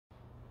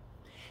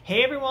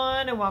Hey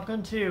everyone, and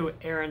welcome to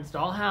Aaron's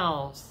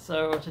Dollhouse.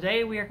 So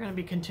today we are going to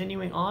be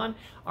continuing on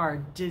our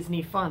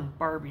Disney Fun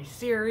Barbie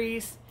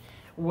series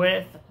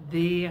with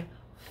the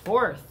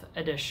 4th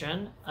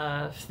edition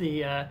of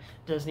the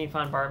Disney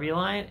Fun Barbie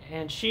line,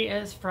 and she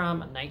is from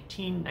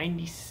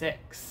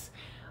 1996.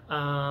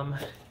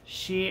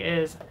 She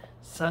is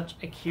such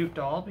a cute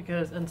doll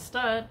because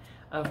instead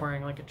of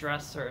wearing like a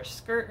dress or a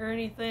skirt or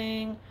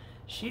anything,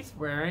 she's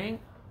wearing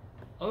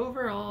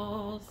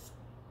overalls.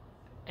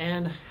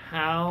 And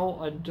how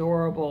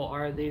adorable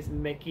are these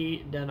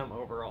Mickey denim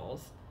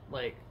overalls?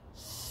 Like,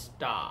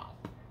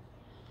 stop.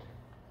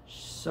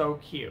 So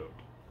cute.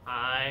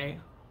 I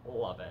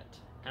love it.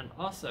 And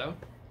also,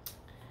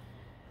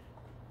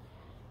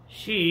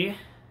 she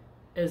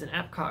is an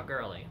Epcot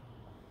girly.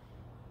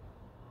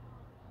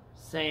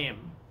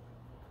 Same.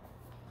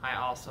 I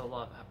also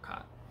love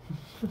Epcot.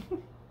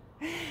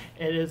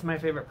 It is my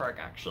favorite park,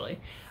 actually.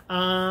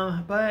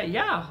 But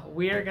yeah,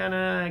 we are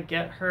gonna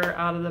get her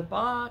out of the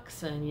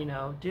box and, you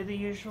know, do the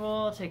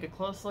usual, take a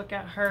close look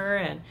at her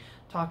and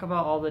talk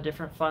about all the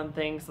different fun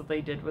things that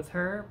they did with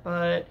her.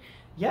 But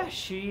yeah,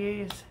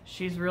 she's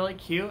really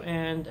cute.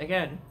 And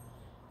again,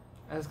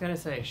 I was gonna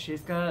say,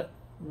 she's got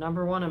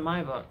 #1 in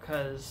my book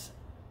because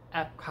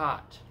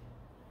Epcot.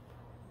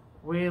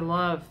 We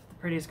love the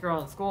prettiest girl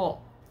in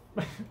school.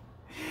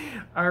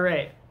 All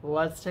right,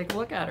 let's take a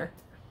look at her.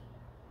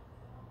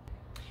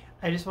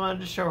 I just wanted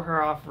to show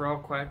her off real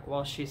quick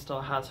while she still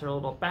has her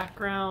little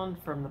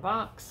background from the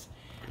box.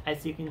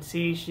 As you can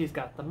see, she's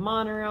got the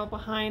monorail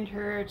behind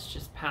her. It's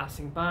just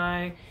passing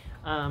by.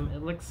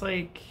 It looks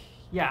like,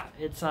 yeah,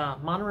 it's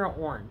monorail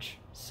orange.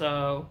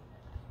 So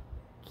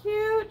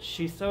cute.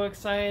 She's so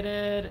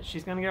excited.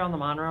 She's gonna get on the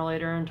monorail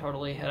later and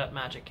totally hit up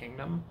Magic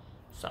Kingdom.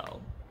 So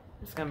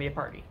it's gonna be a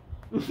party.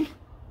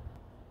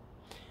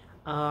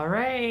 All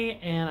right,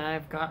 and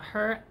I've got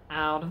her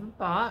out of the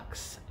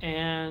box,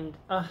 and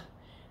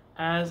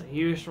as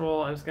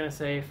usual, I was going to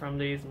say, from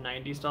these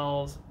 90s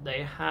dolls,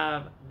 they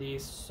have the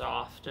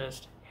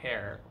softest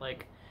hair.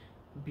 Like,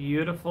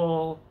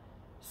 beautiful,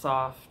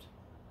 soft,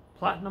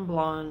 platinum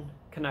blonde,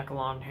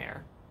 Kanekalon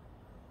hair.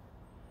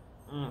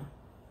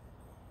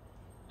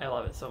 I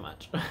love it so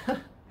much.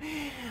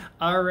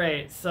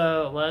 Alright,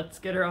 so let's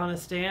get her on a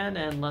stand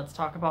and let's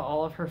talk about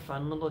all of her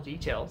fun little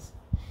details.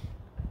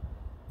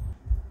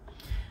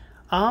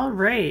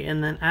 Alright,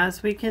 and then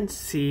as we can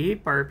see,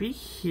 Barbie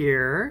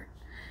here,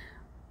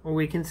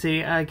 we can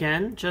see,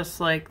 again, just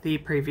like the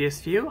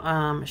previous view,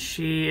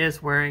 she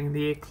is wearing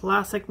the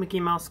classic Mickey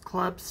Mouse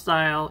Club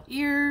style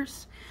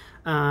ears,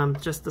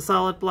 just the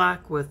solid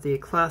black with the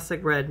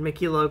classic red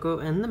Mickey logo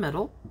in the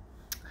middle.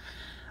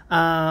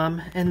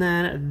 And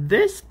then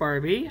this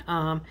Barbie,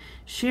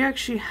 she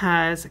actually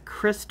has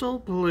crystal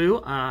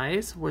blue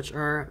eyes, which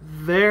are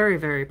very,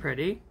 very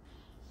pretty.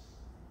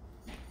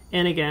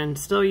 And again,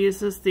 still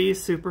uses the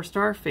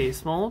Superstar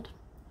face mold.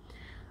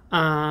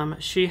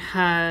 She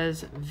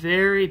has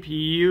very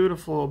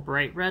beautiful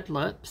bright red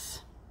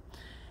lips,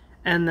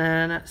 and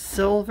then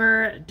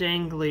silver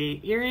dangly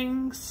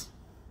earrings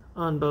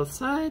on both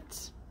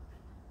sides.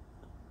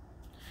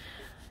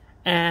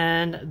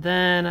 And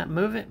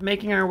then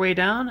making our way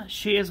down,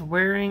 she is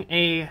wearing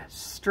a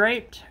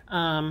striped,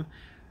 what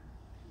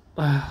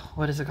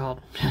is it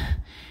called?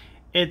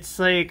 It's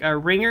like a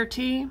ringer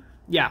tee.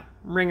 Yeah,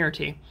 ringer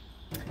tee.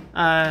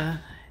 And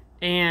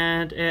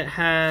it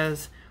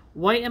has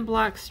white and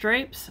black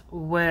stripes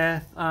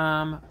with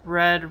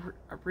red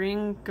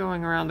ring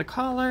going around the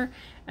collar,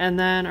 and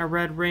then a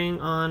red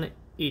ring on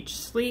each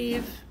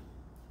sleeve.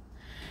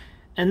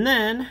 And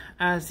then,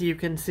 as you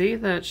can see,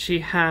 that she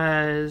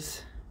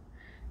has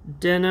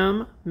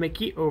denim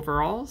Mickey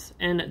overalls,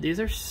 and these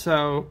are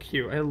so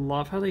cute. I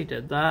love how they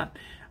did that.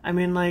 I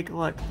mean, like,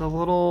 look, the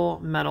little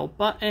metal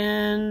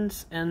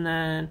buttons, and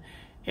then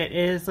it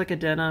is like a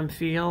denim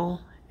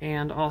feel,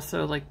 and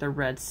also like the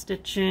red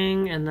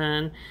stitching, and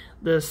then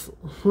this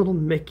little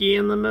Mickey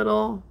in the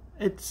middle.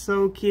 It's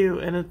so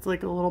cute, and it's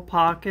like a little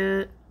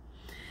pocket.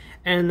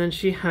 And then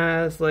she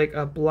has like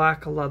a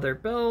black leather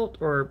belt,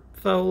 or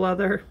faux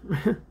leather.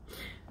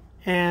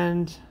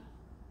 And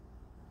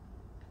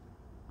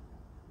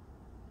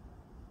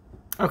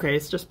okay,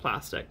 it's just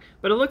plastic,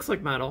 but it looks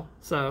like metal,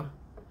 so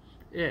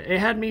it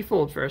had me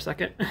fooled for a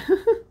second.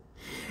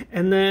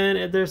 And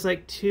then there's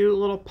like 2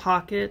 little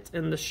pockets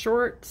in the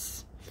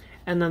shorts,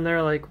 and then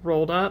they're like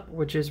rolled up,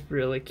 which is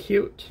really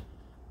cute.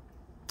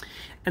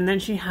 And then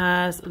she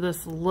has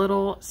this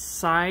little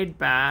side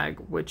bag,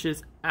 which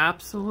is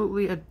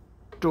absolutely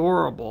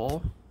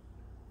adorable.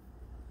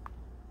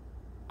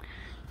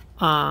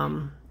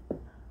 And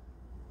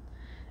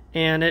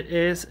it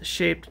is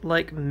shaped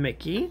like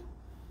Mickey.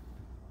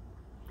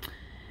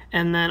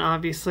 And then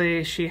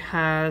obviously she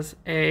has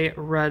a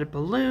red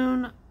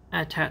balloon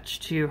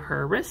attached to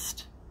her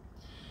wrist.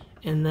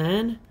 And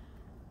then,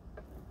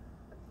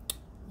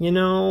 you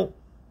know,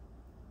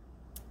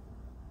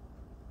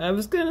 I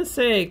was gonna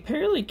say,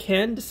 apparently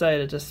Ken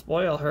decided to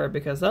spoil her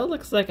because that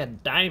looks like a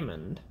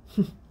diamond.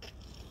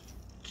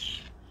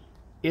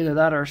 Either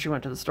that or she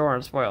went to the store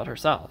and spoiled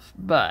herself,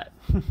 but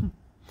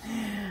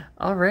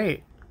All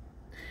right.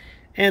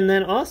 And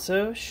then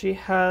also she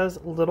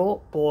has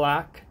little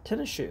black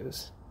tennis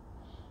shoes.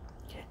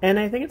 And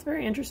I think it's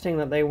very interesting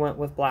that they went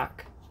with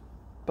black,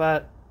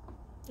 but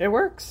it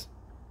works.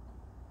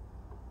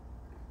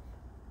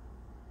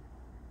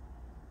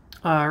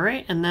 All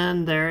right, and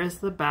then there is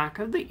the back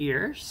of the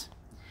ears.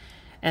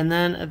 And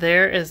then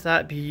there is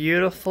that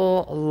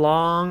beautiful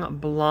long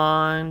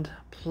blonde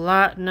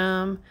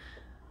platinum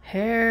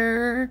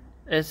hair.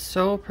 It's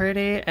so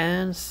pretty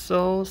and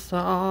so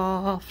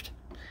soft.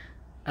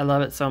 I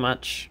love it so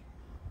much.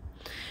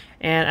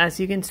 And as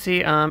you can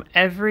see,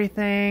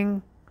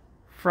 everything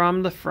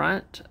from the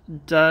front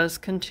does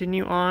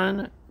continue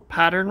on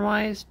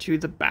pattern-wise to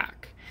the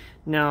back.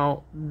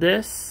 Now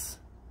this,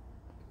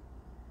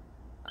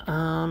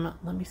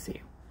 let me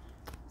see.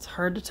 It's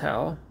hard to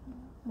tell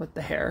with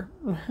the hair.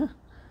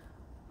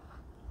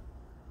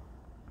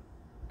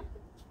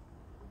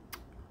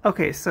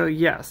 Okay, so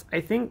yes,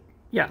 I think,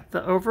 yeah,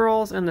 the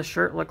overalls and the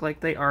shirt look like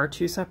they are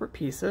two separate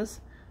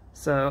pieces.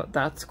 So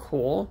that's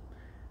cool.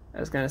 I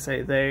was gonna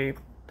say they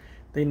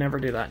never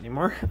do that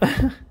anymore.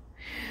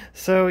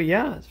 So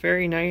yeah, it's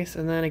very nice.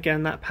 And then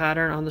again, that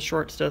pattern on the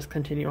shorts does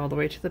continue all the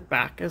way to the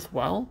back as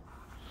well.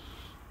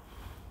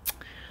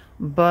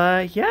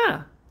 But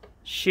yeah,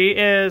 she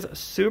is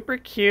super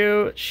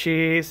cute.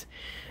 She's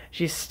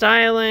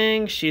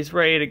styling. She's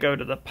ready to go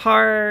to the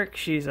park.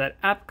 She's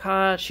at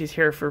Epcot. She's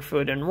here for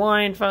Food and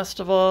Wine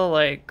Festival.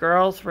 Like,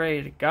 girl's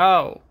ready to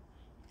go.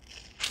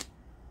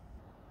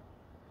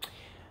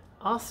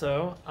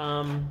 Also,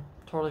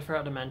 totally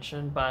forgot to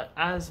mention, but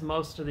as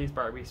most of these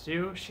Barbies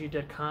do, she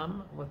did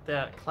come with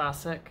that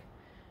classic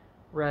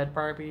red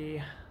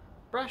Barbie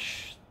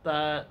brush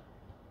that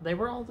they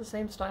were all the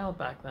same style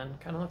back then.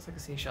 Kind of looks like a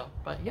seashell,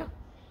 but yeah.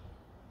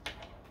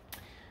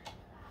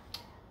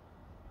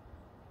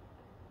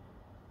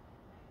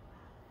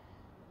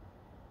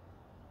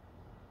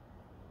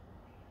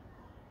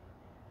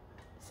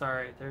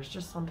 Sorry, there's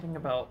just something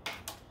about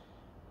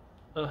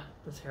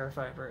this hair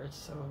fiber.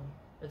 It's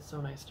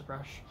so nice to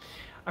brush.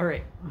 All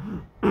right,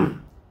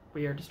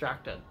 we are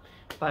distracted.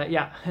 But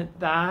yeah,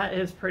 that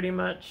is pretty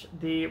much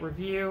the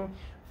review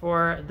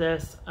for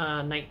this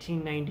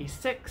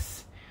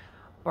 1996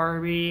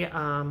 Barbie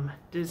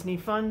Disney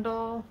Fun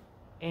doll.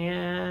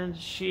 And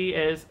she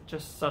is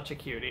just such a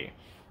cutie.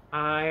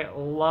 I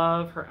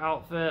love her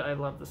outfit. I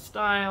love the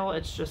style.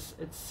 It's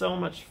so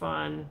much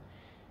fun.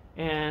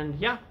 And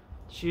yeah,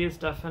 she is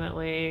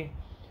definitely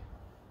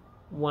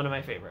one of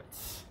my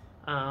favorites.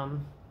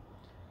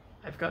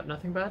 I've got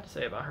nothing bad to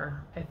say about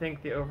her. I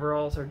think the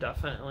overalls are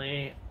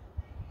definitely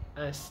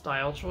a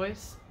style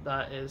choice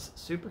that is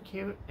super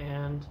cute,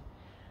 and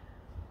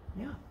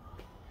yeah.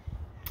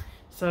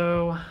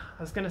 So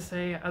I was gonna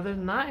say, other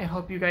than that, I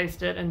hope you guys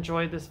did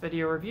enjoy this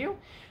video review.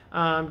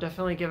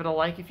 Definitely give it a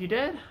like if you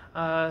did.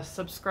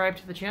 Subscribe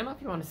to the channel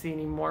if you want to see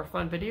any more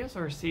fun videos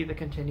or see the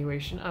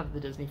continuation of the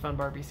Disney Fun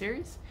Barbie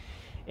series.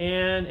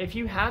 And if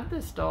you had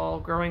this doll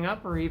growing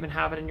up or even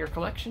have it in your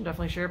collection,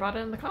 definitely share about it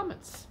in the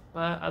comments.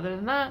 But other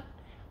than that,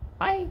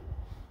 bye!